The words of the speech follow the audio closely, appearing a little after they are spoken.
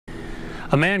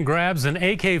A man grabs an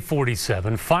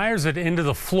AK-47, fires it into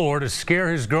the floor to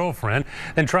scare his girlfriend,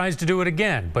 then tries to do it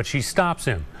again, but she stops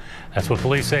him. That's what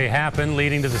police say happened,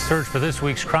 leading to the search for this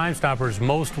week's Crime Stoppers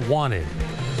Most Wanted.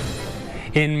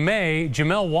 In May,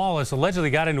 Jamel Wallace allegedly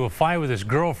got into a fight with his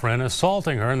girlfriend,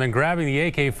 assaulting her and then grabbing the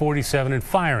AK-47 and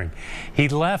firing. He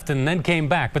left and then came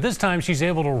back, but this time she's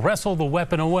able to wrestle the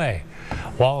weapon away.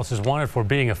 Wallace is wanted for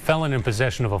being a felon in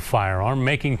possession of a firearm,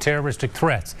 making terroristic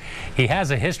threats. He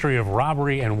has a history of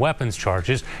robbery and weapons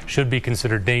charges, should be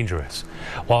considered dangerous.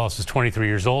 Wallace is 23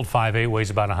 years old, 5'8", weighs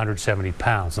about 170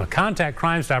 pounds. Now, contact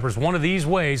Crime Stoppers one of these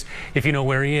ways if you know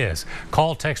where he is.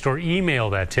 Call, text, or email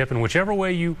that tip, and whichever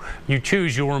way you choose,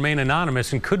 you'll remain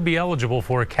anonymous and could be eligible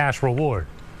for a cash reward.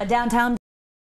 A downtown